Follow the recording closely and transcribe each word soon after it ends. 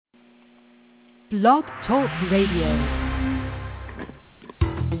Blog Talk Radio.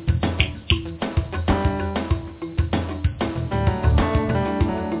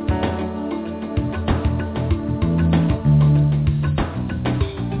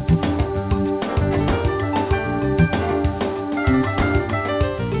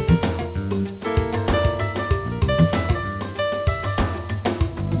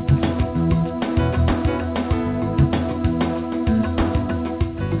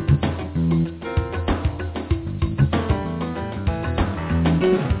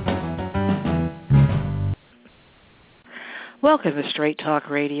 Welcome to Straight Talk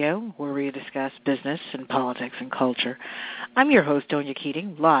Radio, where we discuss business and politics and culture. I'm your host, Donia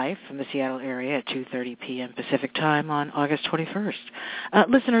Keating, live from the Seattle area at 2:30 p.m. Pacific Time on August 21st.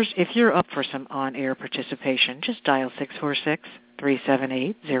 Listeners, if you're up for some on-air participation, just dial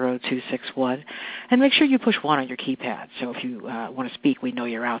 646-378-0261 and make sure you push 1 on your keypad. So if you want to speak, we know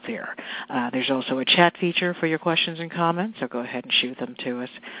you're out there. There's also a chat feature for your questions and comments, so go ahead and shoot them to us.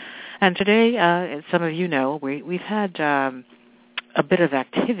 And today, as some of you know, we've had a bit of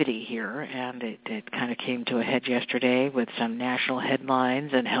activity here, and it kind of came to a head yesterday with some national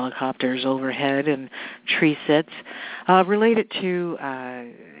headlines and helicopters overhead and tree sits related to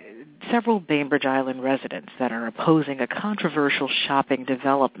several Bainbridge Island residents that are opposing a controversial shopping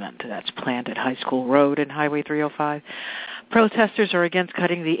development that's planned at High School Road and Highway 305. Protesters are against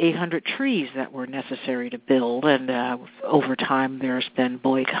cutting the 800 trees that were necessary to build, and over time there's been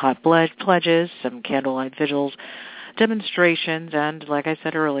boycott pledges, some candlelight vigils, demonstrations, and, like I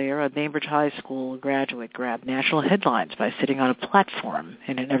said earlier, a Bainbridge High School graduate grabbed national headlines by sitting on a platform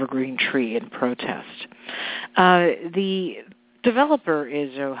in an evergreen tree in protest. The developer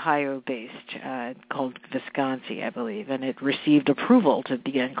is Ohio-based, called Visconsi, I believe, and it received approval to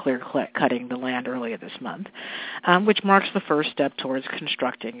begin clear-cutting the land earlier this month, which marks the first step towards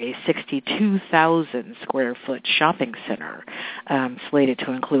constructing a 62,000-square-foot shopping center slated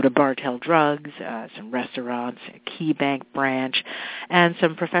to include a Bartell Drugs, some restaurants, a key bank branch, and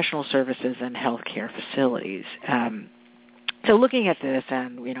some professional services and healthcare facilities. So looking at this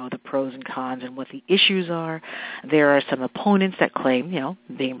and, the pros and cons and what the issues are, there are some opponents that claim,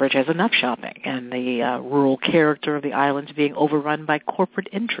 Bainbridge has enough shopping and the rural character of the islands being overrun by corporate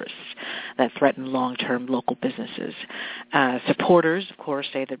interests that threaten long-term local businesses. Supporters, of course,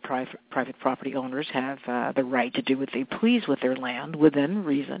 say that private property owners have the right to do what they please with their land within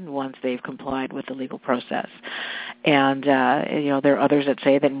reason once they've complied with the legal process. And, there are others that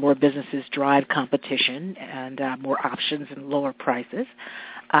say that more businesses drive competition and more options and lower prices.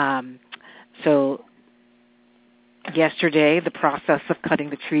 So yesterday, the process of cutting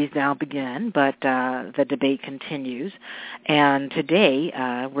the trees down began, but the debate continues. And today,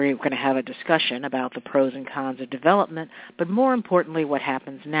 we're going to have a discussion about the pros and cons of development, but more importantly, what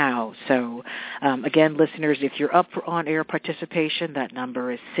happens now. So, again, listeners, if you're up for on-air participation, that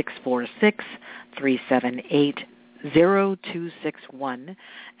number is 646-378-0261,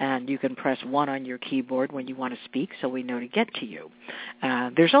 and you can press 1 on your keyboard when you want to speak so we know to get to you.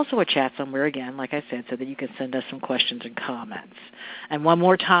 There's also a chat somewhere, again, like I said, so that you can send us some questions and comments. And one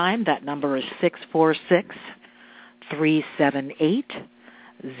more time, that number is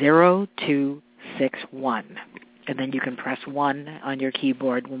 646-378-0261. And then you can press 1 on your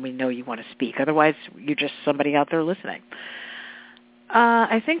keyboard when we know you want to speak. Otherwise, you're just somebody out there listening.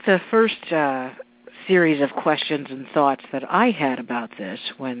 I think the first series of questions and thoughts that I had about this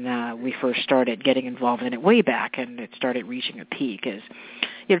when we first started getting involved in it way back and it started reaching a peak is,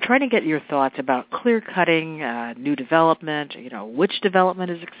 trying to get your thoughts about clear-cutting, new development, which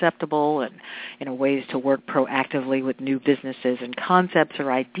development is acceptable, and, ways to work proactively with new businesses and concepts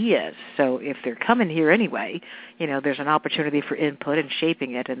or ideas. So if they're coming here anyway, there's an opportunity for input and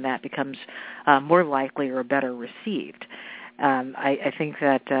shaping it, and that becomes more likely or better received. I think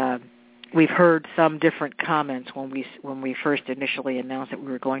that we've heard some different comments when we first initially announced that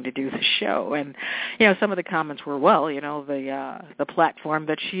we were going to do the show, and some of the comments were, the platform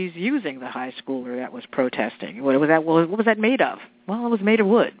that she's using, the high schooler that was protesting, what was that made of? Well, it was made of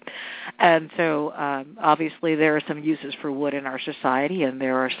wood, and so obviously there are some uses for wood in our society, and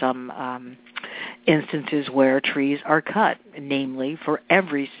there are some instances where trees are cut, namely for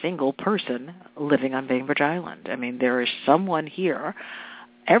every single person living on Bainbridge Island. I mean, there is someone here.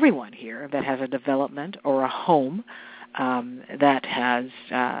 Everyone here that has a development or a home that has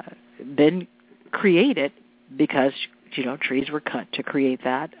been created because, trees were cut to create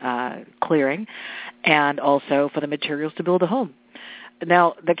that clearing, and also for the materials to build a home.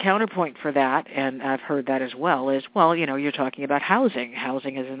 Now, the counterpoint for that, and I've heard that as well, is, you're talking about housing.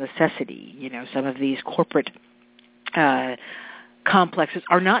 Housing is a necessity. Some of these corporate complexes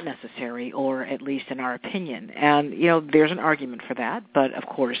are not necessary, or at least in our opinion. And, there's an argument for that. But, of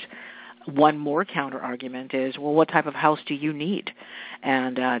course, one more counter-argument is, well, what type of house do you need?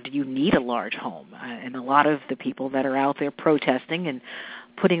 And do you need a large home? And a lot of the people that are out there protesting and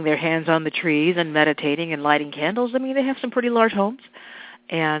putting their hands on the trees and meditating and lighting candles, they have some pretty large homes.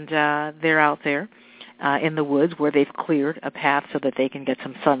 And they're out there in the woods where they've cleared a path so that they can get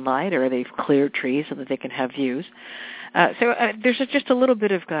some sunlight, or they've cleared trees so that they can have views. So there's just a little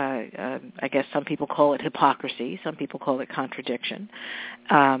bit of, I guess some people call it hypocrisy, some people call it contradiction.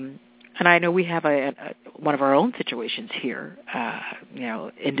 And I know we have one of our own situations here,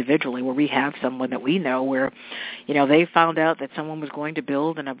 individually, where we have someone that we know where, they found out that someone was going to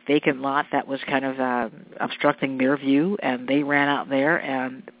build in a vacant lot that was kind of obstructing their view, and they ran out there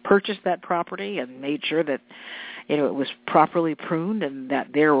and purchased that property and made sure that, it was properly pruned and that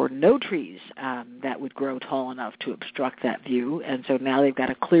there were no trees that would grow tall enough to obstruct that view. And so now they've got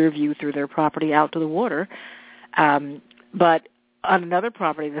a clear view through their property out to the water. But on another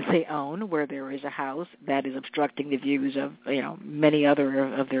property that they own, where there is a house that is obstructing the views of, many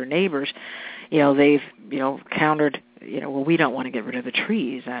other of their neighbors, they've, countered, well, we don't want to get rid of the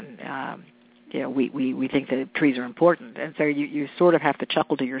trees, and, we think that trees are important. And so you sort of have to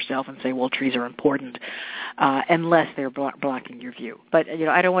chuckle to yourself and say, well, trees are important, unless they're blocking your view. But,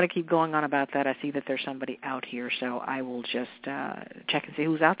 I don't want to keep going on about that. I see that there's somebody out here, so I will just check and see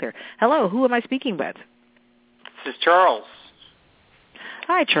who's out there. Hello, who am I speaking with? This is Charles.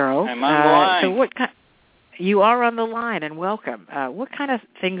 Hi, Charles. I'm on the line. So you are on the line, and welcome. What kind of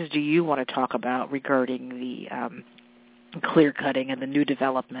things do you want to talk about regarding the clear cutting and the new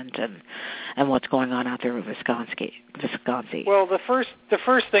development and what's going on out there with Visconsi? Well, the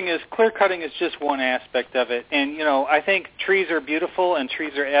first thing is clear cutting is just one aspect of it, and I think trees are beautiful and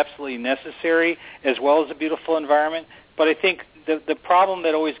trees are absolutely necessary as well as a beautiful environment. But I think the problem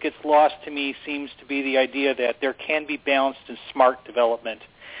that always gets lost to me seems to be the idea that there can be balanced and smart development.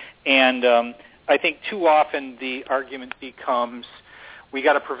 And I think too often the argument becomes we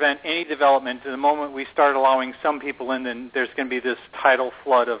got to prevent any development. The moment we start allowing some people in, then there's going to be this tidal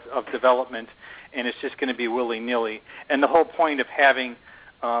flood of development, and it's just going to be willy-nilly. And the whole point of having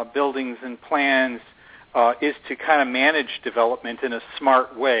buildings and plans is to kind of manage development in a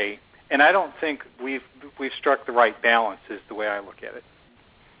smart way. And I don't think we've struck the right balance is the way I look at it.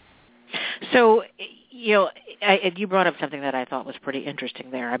 So, you brought up something that I thought was pretty interesting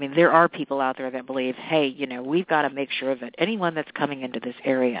there. There are people out there that believe, hey, we've got to make sure that anyone that's coming into this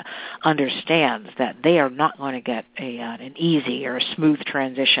area understands that they are not going to get an easy or a smooth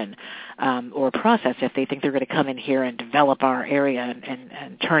transition or process if they think they're going to come in here and develop our area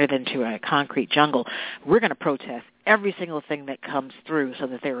and turn it into a concrete jungle. We're going to protest every single thing that comes through so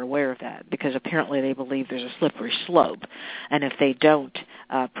that they're aware of that, because apparently they believe there's a slippery slope, and if they don't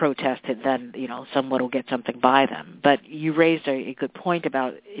protest it, then someone will get something by them. But you raised a good point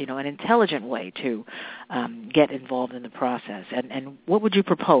about an intelligent way to get involved in the process. And what would you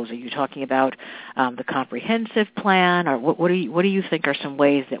propose? Are you talking about the comprehensive plan, or what do you think are some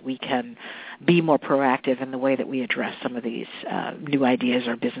ways that we can be more proactive in the way that we address some of these new ideas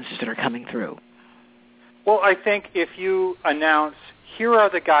or businesses that are coming through? Well, I think if you announce, here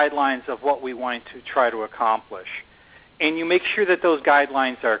are the guidelines of what we want to try to accomplish, and you make sure that those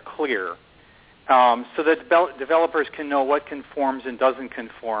guidelines are clear so that developers can know what conforms and doesn't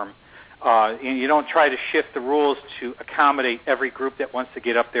conform, and you don't try to shift the rules to accommodate every group that wants to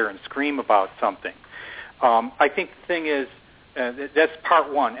get up there and scream about something. I think the thing is, that's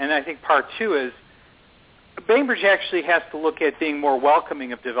part one. And I think part two is, Bainbridge actually has to look at being more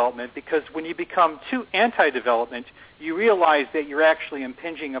welcoming of development, because when you become too anti-development, you realize that you're actually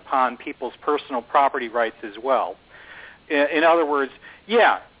impinging upon people's personal property rights as well. In other words,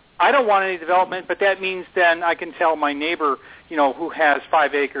 I don't want any development, but that means then I can tell my neighbor, who has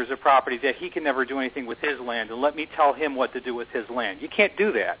 5 acres of property, that he can never do anything with his land, and let me tell him what to do with his land. You can't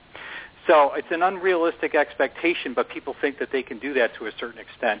do that. So it's an unrealistic expectation, but people think that they can do that to a certain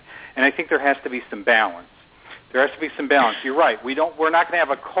extent, and I think there has to be some balance. There has to be some balance. You're right. We're not going to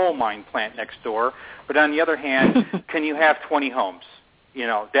have a coal mine plant next door, but on the other hand, can you have 20 homes?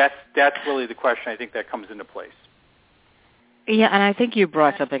 That's really the question I think that comes into place. Yeah, and I think you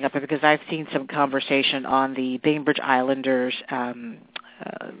brought something up because I've seen some conversation on the Bainbridge Islanders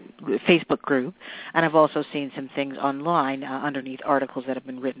Facebook group, and I've also seen some things online underneath articles that have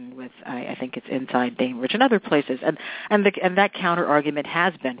been written with, I think it's Inside Bainbridge and other places, and that counter argument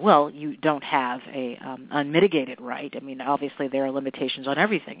has been, well, you don't have a unmitigated right. I mean, obviously there are limitations on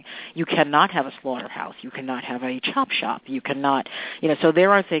everything. You cannot have a slaughterhouse. You cannot have a chop shop. You cannot, so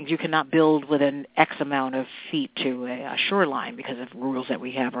there are things you cannot build within X amount of feet to a shoreline because of rules that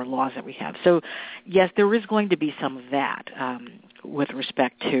we have or laws that we have. So, yes, there is going to be some of that with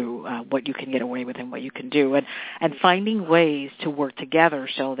respect to what you can get away with and what you can do, and finding ways to work together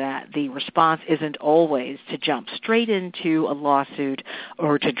so that the response isn't always to jump straight into a lawsuit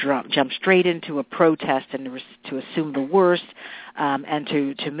or to jump straight into a protest and to assume the worst, and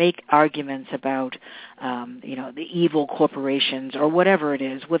to make arguments about the evil corporations or whatever it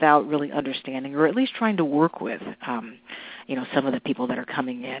is without really understanding, or at least trying to work with some of the people that are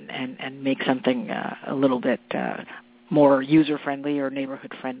coming in and make something a little bit more user-friendly or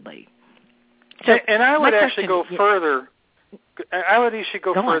neighborhood-friendly. So and I would actually go further. I would actually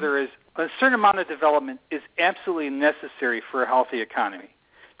go further. Is a certain amount of development is absolutely necessary for a healthy economy,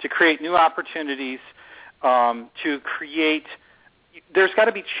 to create new opportunities, to create. There's got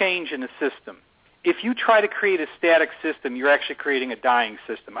to be change in the system. If you try to create a static system, you're actually creating a dying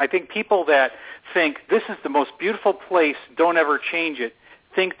system. I think people that think this is the most beautiful place, don't ever change it,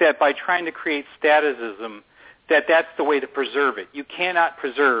 think that by trying to create staticism, that's the way to preserve it. You cannot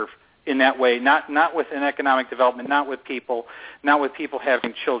preserve in that way, not with an economic development, not with people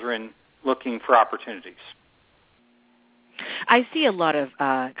having children looking for opportunities. I see a lot of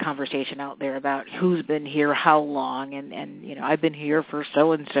conversation out there about who's been here how long, and I've been here for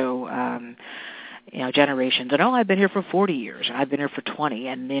so-and-so generations, and I've been here for 40 years, I've been here for 20,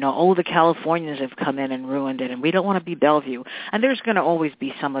 and the Californians have come in and ruined it, and we don't want to be Bellevue, and there's going to always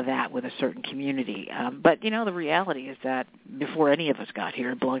be some of that with a certain community, but the reality is that before any of us got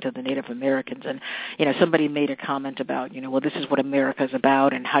here, it belonged to the Native Americans, and somebody made a comment about, well, this is what America's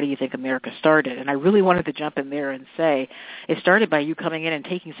about, and how do you think America started, and I really wanted to jump in there and say, it started by you coming in and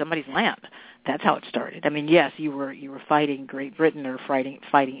taking somebody's land. That's how it started. I mean, yes, you were fighting Great Britain or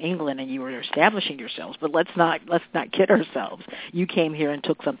fighting England, and you were establishing yourselves. But let's not kid ourselves. You came here and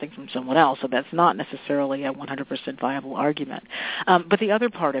took something from someone else, so that's not necessarily a 100% viable argument. But the other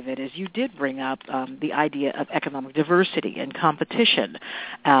part of it is you did bring up the idea of economic diversity and competition,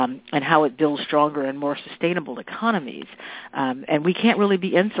 and how it builds stronger and more sustainable economies. And we can't really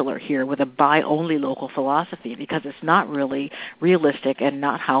be insular here with a buy-only local philosophy, because it's not really realistic and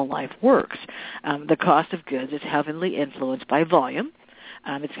not how life works. The cost of goods is heavily influenced by volume.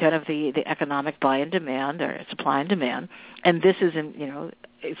 It's kind of the economic buy and demand, or supply and demand, and this is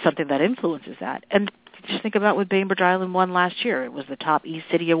it's something that influences that. And just think about what Bainbridge Island won last year. It was the top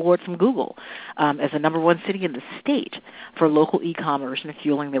e-city award from Google as the number one city in the state for local e-commerce and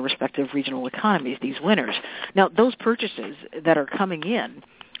fueling their respective regional economies, these winners. Now, those purchases that are coming in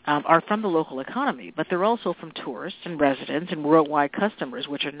are from the local economy, but they're also from tourists and residents and worldwide customers,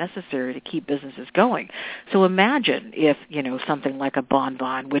 which are necessary to keep businesses going. So imagine if, something like a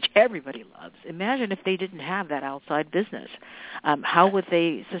Bon, which everybody loves, imagine if they didn't have that outside business. How would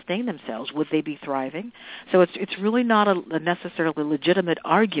they sustain themselves? Would they be thriving? So it's really not a necessarily legitimate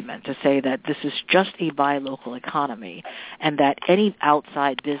argument to say that this is just a buy local economy and that any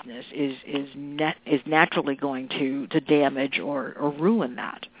outside business is naturally going to damage or ruin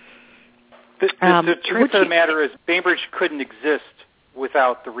that. The truth of the matter is Bainbridge couldn't exist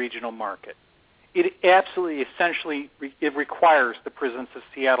without the regional market. It absolutely, essentially, it requires the presence of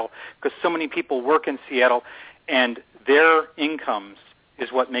Seattle, because so many people work in Seattle, and their incomes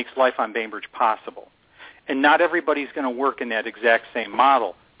is what makes life on Bainbridge possible. And not everybody's going to work in that exact same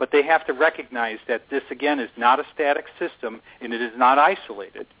model, but they have to recognize that this, again, is not a static system, and it is not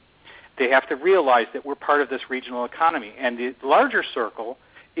isolated. They have to realize that we're part of this regional economy, and the larger circle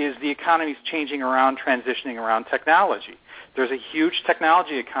is the economy's changing around, transitioning around technology. There's a huge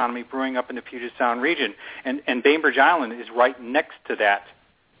technology economy brewing up in the Puget Sound region, and Bainbridge Island is right next to that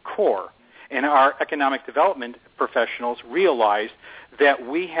core. And our economic development professionals realize that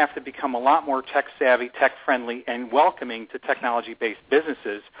we have to become a lot more tech-savvy, tech-friendly, and welcoming to technology-based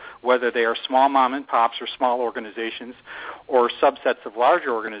businesses, whether they are small mom-and-pops or small organizations or subsets of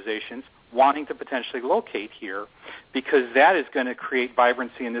larger organizations wanting to potentially locate here, because that is going to create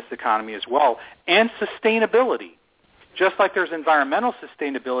vibrancy in this economy as well, and sustainability. Just like there's environmental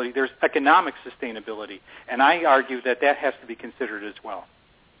sustainability, there's economic sustainability, and I argue that has to be considered as well.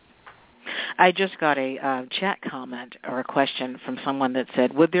 I just got a chat comment or a question from someone that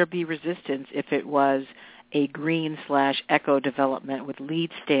said, would there be resistance if it was a green/eco development with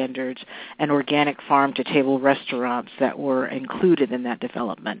LEED standards and organic farm-to-table restaurants that were included in that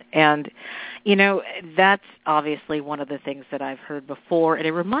development. And, that's obviously one of the things that I've heard before, and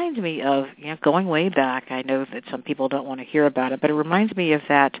it reminds me of, going way back. I know that some people don't want to hear about it, but it reminds me of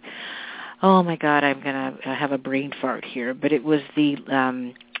that, oh my God, I'm going to have a brain fart here, but it was the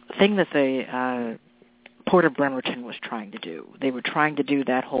thing that the Port of Bremerton was trying to do. They were trying to do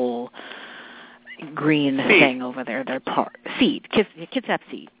that whole green thing over there. Their seed. Kids have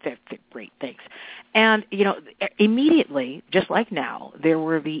seed. They're great, thanks. And, immediately, just like now, there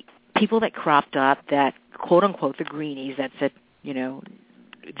were the people that cropped up that, quote unquote, the greenies that said,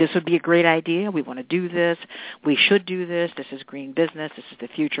 this would be a great idea. We want to do this. We should do this. This is green business. This is the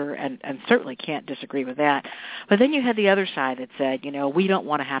future, and certainly can't disagree with that. But then you had the other side that said, we don't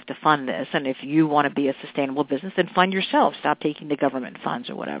want to have to fund this, and if you want to be a sustainable business, then fund yourself. Stop taking the government funds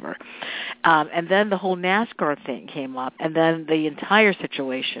or whatever. And then the whole NASCAR thing came up, and then the entire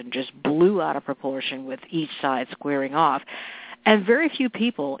situation just blew out of proportion with each side squaring off. And very few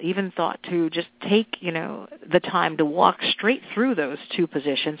people even thought to just take, the time to walk straight through those two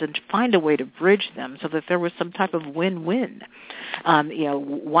positions and find a way to bridge them so that there was some type of win-win.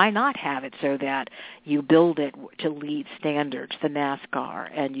 Why not have it so that you build it to LEED standards, the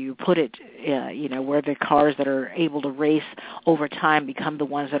NASCAR, and you put it, where the cars that are able to race over time become the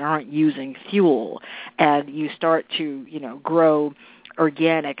ones that aren't using fuel, and you start to, grow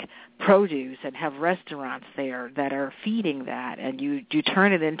organic produce and have restaurants there that are feeding that, and you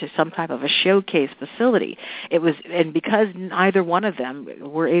turn it into some type of a showcase facility. And because neither one of them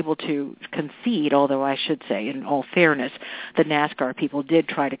were able to concede, although I should say, in all fairness, the NASCAR people did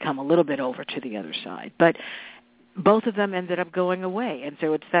try to come a little bit over to the other side, but both of them ended up going away. And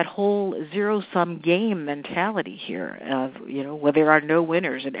so it's that whole zero-sum game mentality here of, where there are no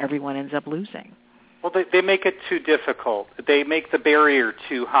winners and everyone ends up losing. Well, they make it too difficult. They make the barrier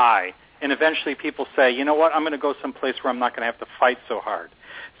too high. And eventually people say, you know what, I'm going to go someplace where I'm not going to have to fight so hard.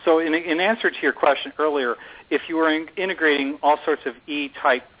 So in answer to your question earlier, if you were integrating all sorts of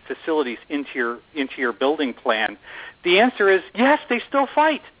E-type facilities into your building plan, the answer is yes, they still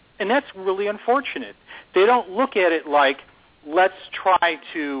fight. And that's really unfortunate. They don't look at it like, let's try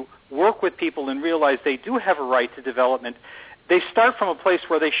to work with people and realize they do have a right to development. They start from a place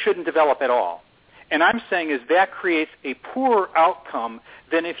where they shouldn't develop at all. And I'm saying is that creates a poorer outcome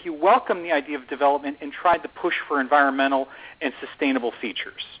than if you welcome the idea of development and tried to push for environmental and sustainable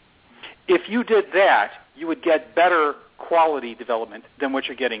features. If you did that, you would get better quality development than what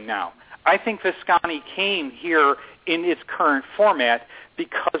you're getting now. I think Visconsi came here in its current format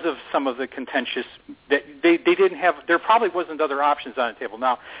because of some of the contentious that they didn't have. There probably wasn't other options on the table.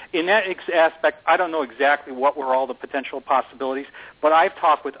 Now, in that aspect, I don't know exactly what were all the potential possibilities, but I've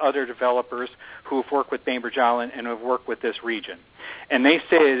talked with other developers who have worked with Bainbridge Island and who have worked with this region, and they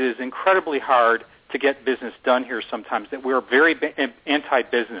say it is incredibly hard to get business done here sometimes, that we're very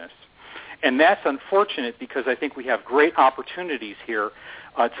anti-business. And that's unfortunate because I think we have great opportunities here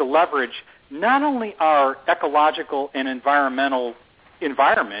to leverage not only our ecological and environmental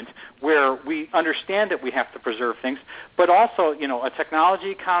environment where we understand that we have to preserve things, but also, a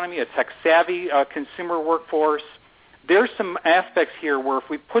technology economy, a tech-savvy consumer workforce. There's some aspects here where if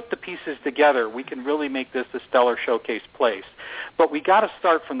we put the pieces together, we can really make this a stellar showcase place. But we got to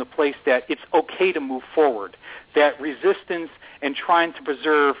start from the place that it's okay to move forward, that resistance and trying to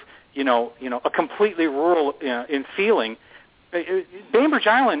preserve, a completely rural in feeling. Bainbridge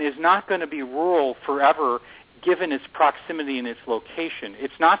Island is not going to be rural forever given its proximity and its location.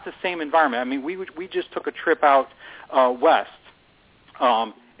 It's not the same environment. I mean, we just took a trip out west,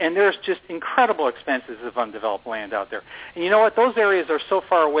 and there's just incredible expanses of undeveloped land out there. And you know what? Those areas are so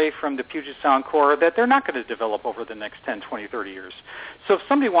far away from the Puget Sound core that they're not going to develop over the next 10, 20, 30 years. So if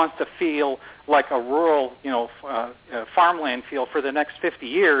somebody wants to feel like a rural, farmland feel for the next 50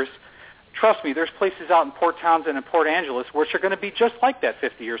 years, trust me, there's places out in Port Townsend and Port Angeles which are going to be just like that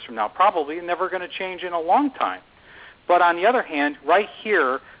 50 years from now, probably never going to change in a long time. But on the other hand, right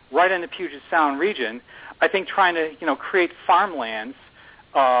here, right in the Puget Sound region, I think trying to, create farmlands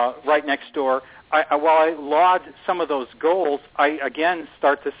right next door, while I laud some of those goals, I again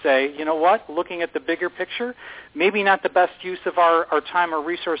start to say, you know what, looking at the bigger picture, maybe not the best use of our time or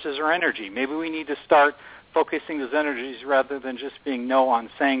resources or energy. Maybe we need to start focusing those energies rather than just being no on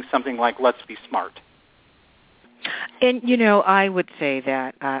saying something like, let's be smart. And, I would say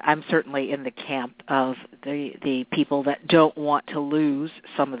that I'm certainly in the camp of the people that don't want to lose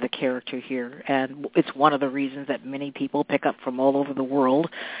some of the character here. And it's one of the reasons that many people pick up from all over the world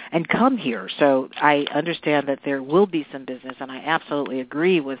and come here. So I understand that there will be some business, and I absolutely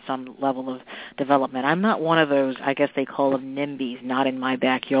agree with some level of development. I'm not one of those, I guess they call them NIMBYs, not in my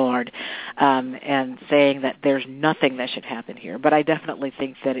backyard, and saying that there's nothing that should happen here. But I definitely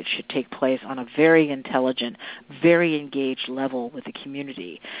think that it should take place on a very intelligent, very engaged level with the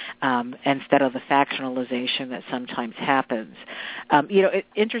community, instead of the factionalization that sometimes happens.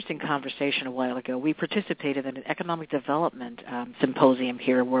 Interesting conversation a while ago. We participated in an economic development symposium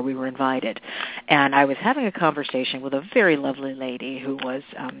here where we were invited, and I was having a conversation with a very lovely lady who was,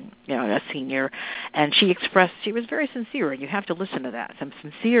 a senior, and she was very sincere, and you have to listen to that, some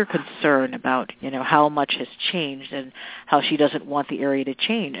sincere concern about, how much has changed and how she doesn't want the area to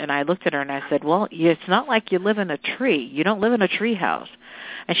change. And I looked at her and I said, well, it's not like you live in a tree. You don't live in a tree house.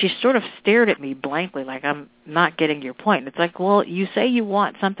 And she sort of stared at me blankly like, I'm not getting your point. And it's like, well, you say you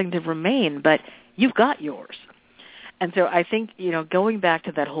want something to remain, but you've got yours. And so I think, going back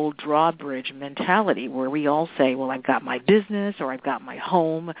to that whole drawbridge mentality where we all say, well, I've got my business, or I've got my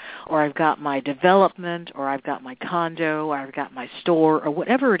home, or I've got my development, or I've got my condo, or I've got my store, or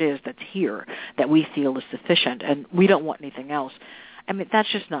whatever it is that's here that we feel is sufficient, and we don't want anything else. I mean,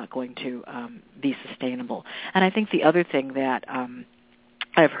 that's just not going to be sustainable. And I think the other thing that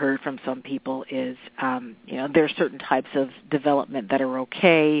I've heard from some people is, there are certain types of development that are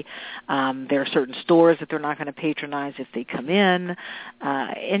okay. There are certain stores that they're not going to patronize if they come in,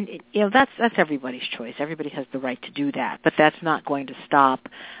 and that's everybody's choice. Everybody has the right to do that, but that's not going to stop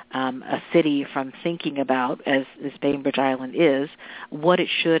a city from thinking about, as Bainbridge Island is, what it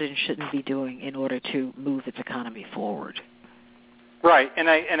should and shouldn't be doing in order to move its economy forward. Right, and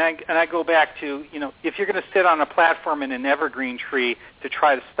I go back to, if you're going to sit on a platform in an evergreen tree to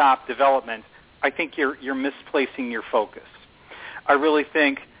try to stop development, I think you're misplacing your focus. I really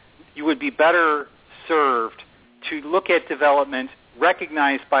think you would be better served to look at development,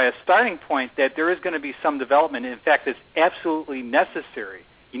 recognize by a starting point that there is going to be some development. In fact, it's absolutely necessary.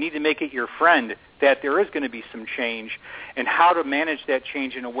 You need to make it your friend that there is going to be some change, and how to manage that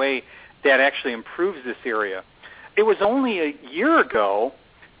change in a way that actually improves this area. It was only a year ago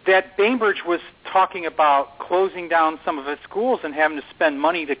that Bainbridge was talking about closing down some of its schools and having to spend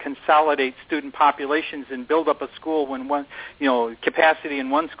money to consolidate student populations and build up a school when one, capacity in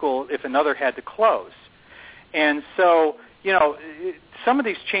one school if another had to close. And so, some of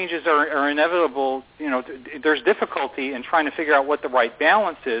these changes are inevitable. There's difficulty in trying to figure out what the right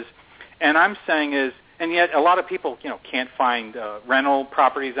balance is. And I'm saying is, and yet a lot of people, can't find rental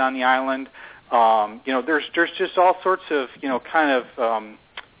properties on the island. There's just all sorts of, the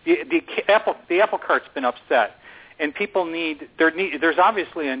apple cart's been upset, and people there's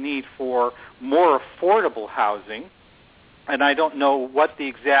obviously a need for more affordable housing, and I don't know what the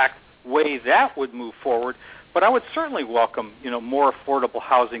exact way that would move forward, but I would certainly welcome, more affordable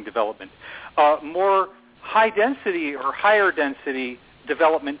housing development, more high density or higher density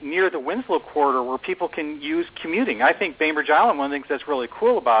development near the Winslow corridor where people can use commuting. I think Bainbridge Island, one of the things that's really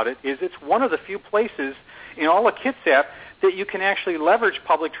cool about it is it's one of the few places in all of Kitsap that you can actually leverage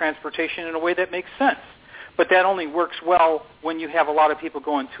public transportation in a way that makes sense. But that only works well when you have a lot of people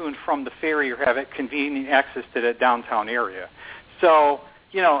going to and from the ferry or have convenient access to that downtown area. So,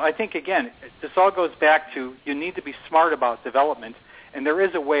 I think, again, this all goes back to you need to be smart about development, and there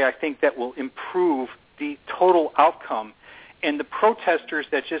is a way, I think, that will improve the total outcome. And the protesters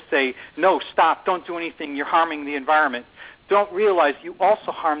that just say, no, stop, don't do anything, you're harming the environment, don't realize you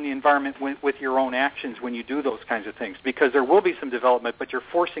also harm the environment with your own actions when you do those kinds of things, because there will be some development, but you're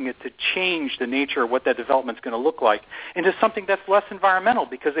forcing it to change the nature of what that development's going to look like into something that's less environmental,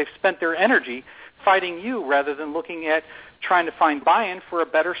 because they've spent their energy fighting you rather than looking at trying to find buy-in for a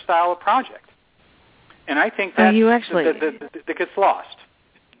better style of project. And I think that gets lost.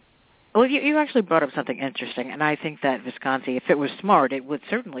 Well, you actually brought up something interesting, and I think that Visconsi, if it was smart, it would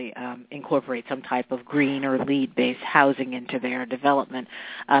certainly incorporate some type of green or LEED-based housing into their development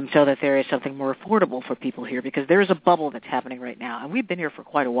so that there is something more affordable for people here, because there is a bubble that's happening right now, and we've been here for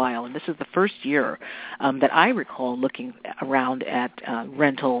quite a while, and this is the first year that I recall looking around at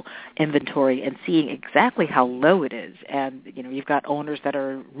rental inventory and seeing exactly how low it is, and you've got owners that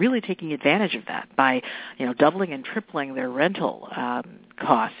are really taking advantage of that by doubling and tripling their rental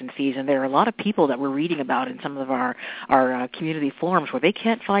costs and fees, and there are a lot of people that we're reading about in some of our community forums where they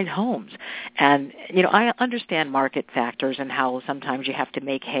can't find homes. And, I understand market factors and how sometimes you have to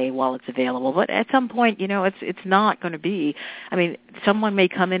make hay while it's available, but at some point, it's not going to be, someone may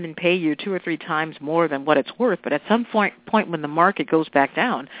come in and pay you 2 or 3 times more than what it's worth, but at some point when the market goes back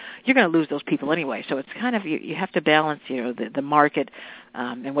down, you're going to lose those people anyway. So it's kind of, you have to balance, the market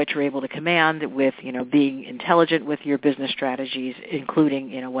and what you're able to command with, being intelligent with your business strategies,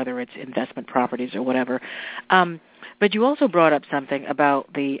 including, whether it's investment properties or whatever. But you also brought up something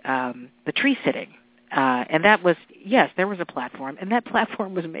about the tree sitting. And that was, yes, there was a platform, and that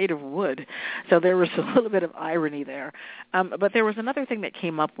platform was made of wood. So there was a little bit of irony there. But there was another thing that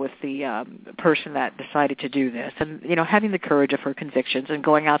came up with the person that decided to do this, and, having the courage of her convictions and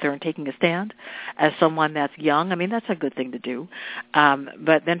going out there and taking a stand as someone that's young. That's a good thing to do.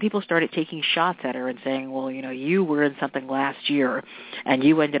 But then people started taking shots at her and saying, well, you were in something last year, and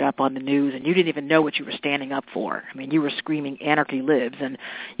you ended up on the news, and you didn't even know what you were standing up for. You were screaming anarchy lives, and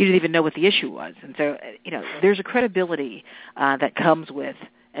you didn't even know what the issue was. And so, there's a credibility that comes with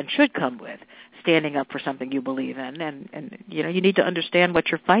and should come with standing up for something you believe in, and you need to understand what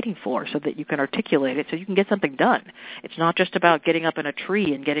you're fighting for so that you can articulate it so you can get something done. It's not just about getting up in a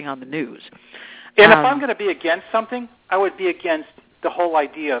tree and getting on the news. And if I'm going to be against something, I would be against the whole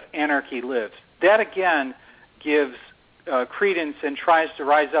idea of anarchy lives. That, again, gives credence and tries to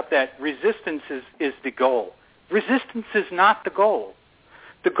rise up that resistance is the goal. Resistance is not the goal.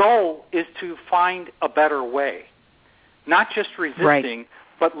 The goal is to find a better way, not just resisting, right,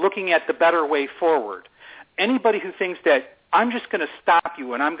 but looking at the better way forward. Anybody who thinks that I'm just going to stop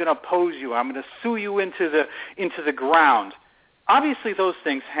you and I'm going to oppose you, I'm going to sue you into the ground, obviously those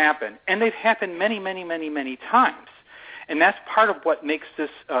things happen, and they've happened many, many, many, many times. And that's part of what makes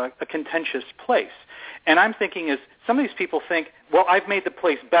this a contentious place. And I'm thinking is some of these people think, well, I've made the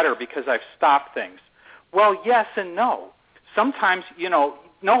place better because I've stopped things. Well, yes and no. Sometimes,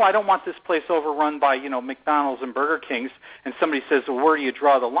 no, I don't want this place overrun by, McDonald's and Burger Kings, and somebody says, well, where do you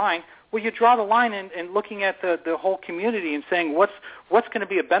draw the line? Well, you draw the line in looking at the whole community and saying what's going to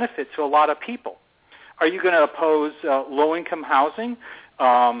be a benefit to a lot of people. Are you going to oppose low-income housing?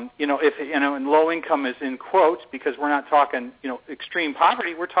 If and low-income is in quotes because we're not talking, extreme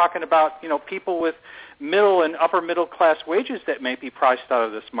poverty. We're talking about, people with middle and upper middle-class wages that may be priced out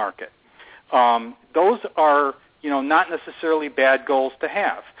of this market. Those are not necessarily bad goals to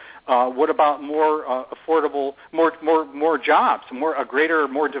have. What about more affordable, more jobs, a greater,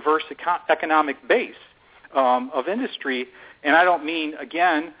 more diverse economic base of industry? And I don't mean,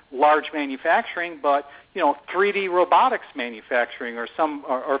 again, large manufacturing, but 3D robotics manufacturing,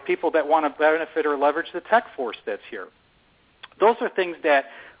 or people that want to benefit or leverage the tech force that's here. Those are things that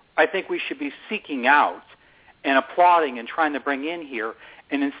I think we should be seeking out and applauding and trying to bring in here.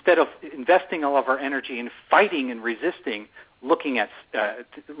 And instead of investing all of our energy in fighting and resisting, looking at a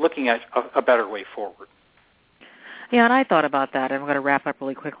better way forward. Yeah, and I thought about that. I'm going to wrap up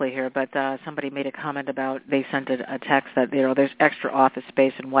really quickly here, but somebody made a comment about they sent a text that there's extra office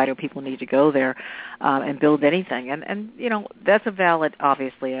space, and why do people need to go there and build anything? And that's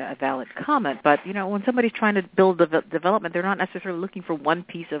obviously a valid comment. But when somebody's trying to build development, they're not necessarily looking for one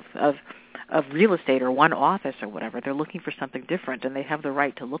piece of real estate or one office or whatever. They're looking for something different, and they have the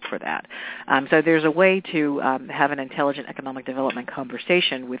right to look for that. So there's a way to have an intelligent economic development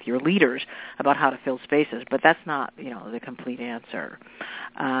conversation with your leaders about how to fill spaces, but that's not, the complete answer.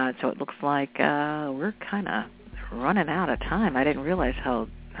 So it looks like we're kind of running out of time. I didn't realize how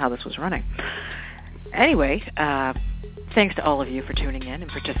this was running. Anyway, thanks to all of you for tuning in and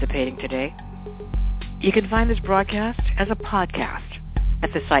participating today. You can find this broadcast as a podcast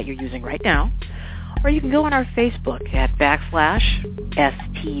at the site you're using right now, or you can go on our Facebook at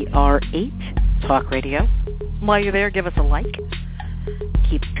 /STR8 Talk Radio. While you're there, give us a like.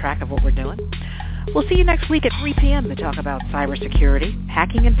 Keep track of what we're doing. We'll see you next week at 3 p.m. to talk about cybersecurity,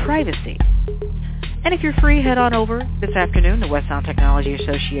 hacking, and privacy. And if you're free, head on over this afternoon to West Sound Technology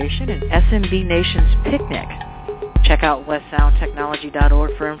Association and SMB Nation's Picnic. Check out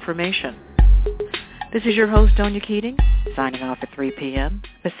westsoundtechnology.org for information. This is your host, Donia Keating, signing off at 3 p.m.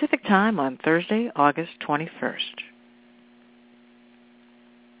 Pacific Time on Thursday, August 21st.